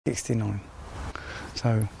69.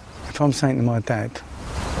 So if I'm saying to my dad,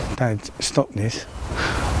 stop this,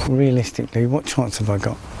 realistically, what chance have I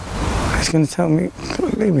got? He's going to tell me,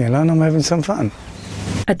 leave me alone, I'm having some fun.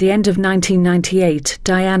 At the end of 1998,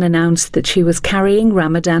 Diane announced that she was carrying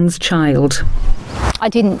Ramadan's child. I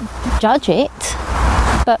didn't judge it,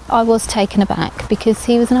 but I was taken aback because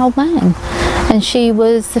he was an old man and she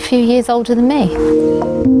was a few years older than me.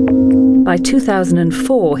 By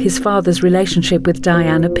 2004, his father's relationship with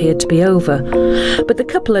Diane appeared to be over. But the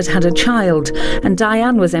couple had had a child, and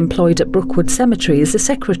Diane was employed at Brookwood Cemetery as a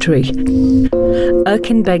secretary.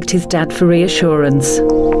 Erkin begged his dad for reassurance.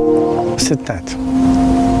 I said, Dad,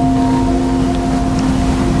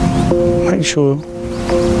 make sure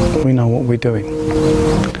we know what we're doing.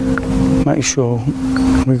 Make sure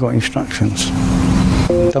we got instructions.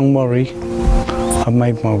 Don't worry, I've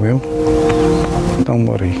made my will. Don't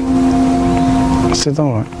worry. I said,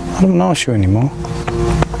 all right, I don't ask you anymore.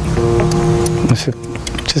 I said,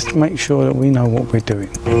 just make sure that we know what we're doing.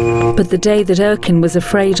 But the day that Erkin was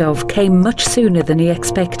afraid of came much sooner than he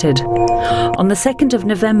expected. On the 2nd of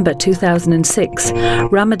November 2006,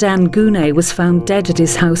 Ramadan Guney was found dead at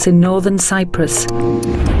his house in northern Cyprus.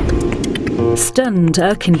 Stunned,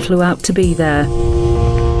 Erkin flew out to be there.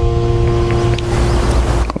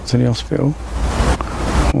 Got to the hospital,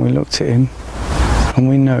 and we looked at him, and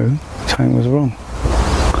we knew something was wrong.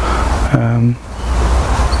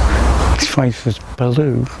 His face was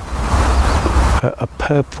blue, a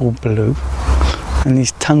purple blue, and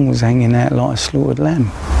his tongue was hanging out like a slaughtered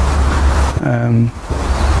lamb.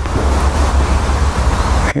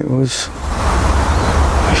 It was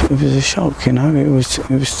a shock, you know. It was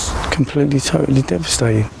completely, totally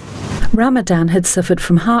devastating. Ramadan had suffered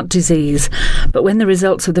from heart disease, but when the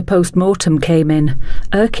results of the post-mortem came in,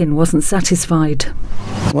 Erkin wasn't satisfied.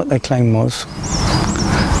 What they claimed was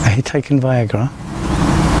he'd taken Viagra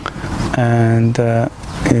and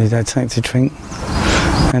he'd had something to drink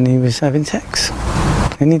and he was having sex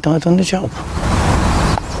and he died on the job.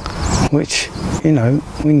 Which, you know,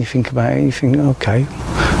 when you think about it, you think, okay,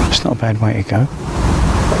 it's not a bad way to go.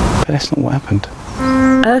 But that's not what happened.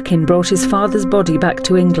 Erkin brought his father's body back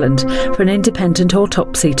to England for an independent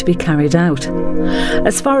autopsy to be carried out.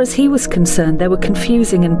 As far as he was concerned, there were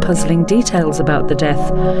confusing and puzzling details about the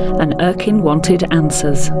death, and Erkin wanted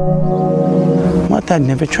answers. My dad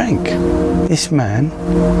never drank. This man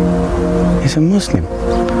is a Muslim.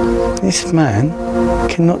 This man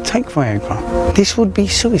cannot take Viagra. This would be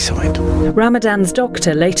suicide. Ramadan's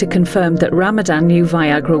doctor later confirmed that Ramadan knew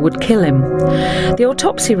Viagra would kill him. The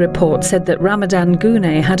autopsy report said that Ramadan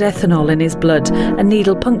Guney had ethanol in his blood and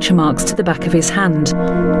needle puncture marks to the back of his hand.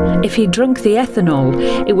 If he drunk the ethanol,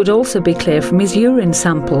 it would also be clear from his urine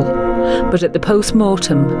sample. But at the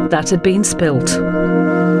post-mortem, that had been spilt.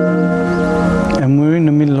 And we're in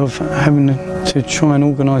the middle of having to try and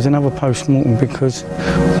organise another post-mortem because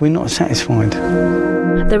we're not satisfied.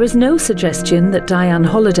 There is no suggestion that Diane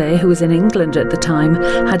Holliday, who was in England at the time,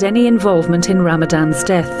 had any involvement in Ramadan's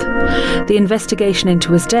death. The investigation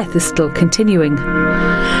into his death is still continuing.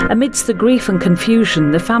 Amidst the grief and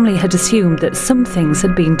confusion, the family had assumed that some things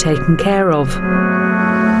had been taken care of.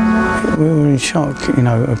 We were in shock, you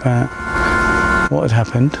know, about what had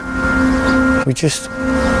happened. We just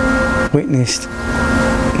witnessed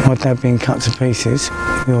my dad being cut to pieces,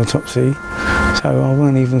 the autopsy, so I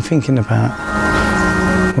weren't even thinking about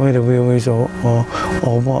where the will is or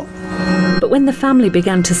what. But when the family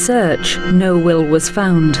began to search, no will was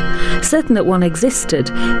found. Certain that one existed,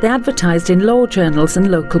 they advertised in law journals and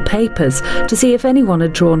local papers to see if anyone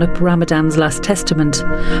had drawn up Ramadan's last testament.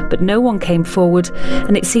 But no one came forward,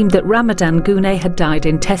 and it seemed that Ramadan Guney had died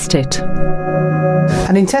intestate.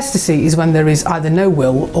 An intestacy is when there is either no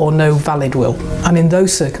will or no valid will, and in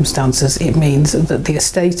those circumstances it means that the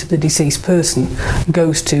estate of the deceased person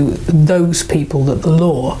goes to those people that the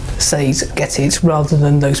law says get it, rather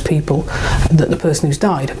than those people that the person who's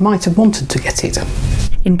died might have wanted to get it.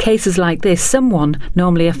 In cases like this, someone,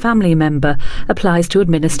 normally a family member, applies to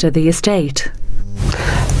administer the estate.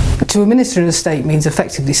 To administer an estate means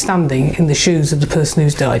effectively standing in the shoes of the person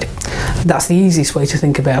who's died. That's the easiest way to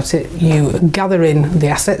think about it. You gather in the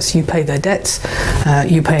assets, you pay their debts,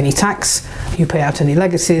 you pay any tax, you pay out any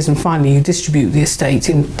legacies, and finally you distribute the estate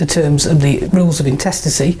in the terms of the rules of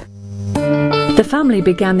intestacy. The family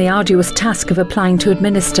began the arduous task of applying to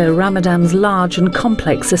administer Ramadan's large and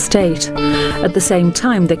complex estate. At the same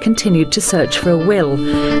time, they continued to search for a will,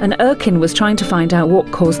 and Erkin was trying to find out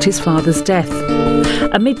what caused his father's death.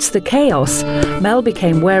 Amidst the chaos, Mel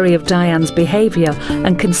became wary of Diane's behaviour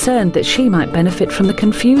and concerned that she might benefit from the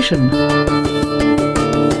confusion.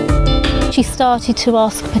 She started to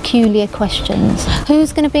ask peculiar questions.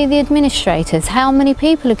 Who's going to be the administrators? How many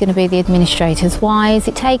people are going to be the administrators? Why is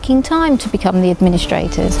it taking time to become the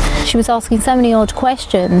administrators? She was asking so many odd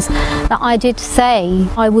questions that I did say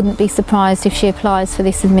I wouldn't be surprised if she applies for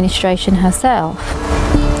this administration herself.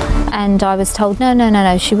 And I was told,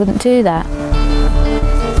 no, she wouldn't do that.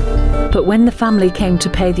 But when the family came to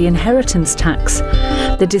pay the inheritance tax,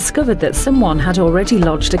 they discovered that someone had already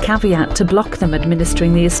lodged a caveat to block them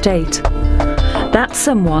administering the estate. That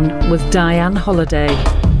someone was Diane Holliday.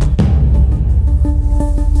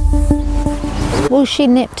 Well, she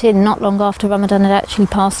nipped in not long after Ramadan had actually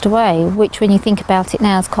passed away, which when you think about it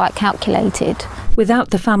now is quite calculated. Without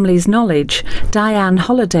the family's knowledge, Diane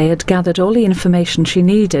Holliday had gathered all the information she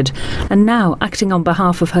needed, and now, acting on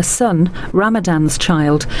behalf of her son, Ramadan's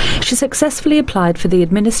child, she successfully applied for the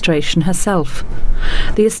administration herself.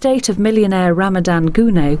 The estate of millionaire Ramadan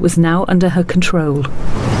Guney was now under her control.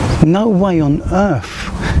 No way on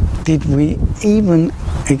earth did we even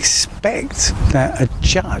expect that a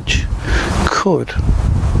judge could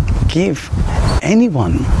give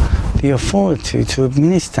anyone the authority to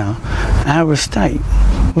administer our estate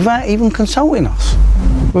without even consulting us,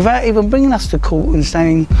 without even bringing us to court and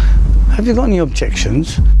saying, have you got any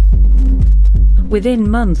objections? Within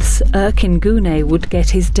months, Erkin Guney would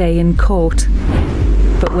get his day in court.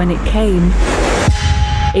 But when it came,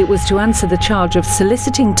 it was to answer the charge of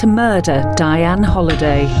soliciting to murder Diane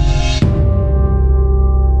Holliday.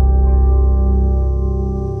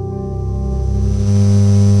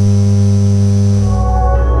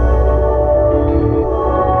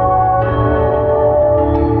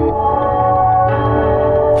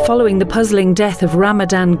 Following the puzzling death of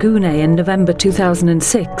Ramadan Guney in November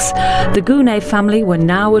 2006, the Guney family were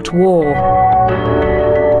now at war.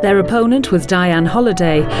 Their opponent was Diane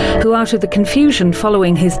Holliday, who, out of the confusion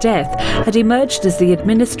following his death, had emerged as the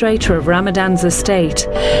administrator of Ramadan's estate.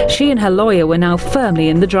 She and her lawyer were now firmly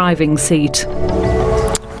in the driving seat.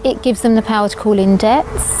 It gives them the power to call in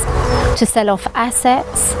debts, to sell off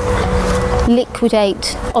assets,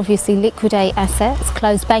 liquidate assets,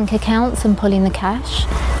 close bank accounts and pull in the cash,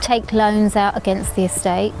 take loans out against the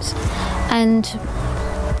estate, and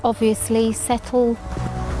obviously settle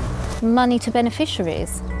money to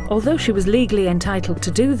beneficiaries. Although she was legally entitled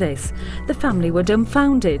to do this, the family were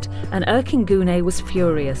dumbfounded, and Erkin Guney was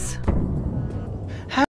furious.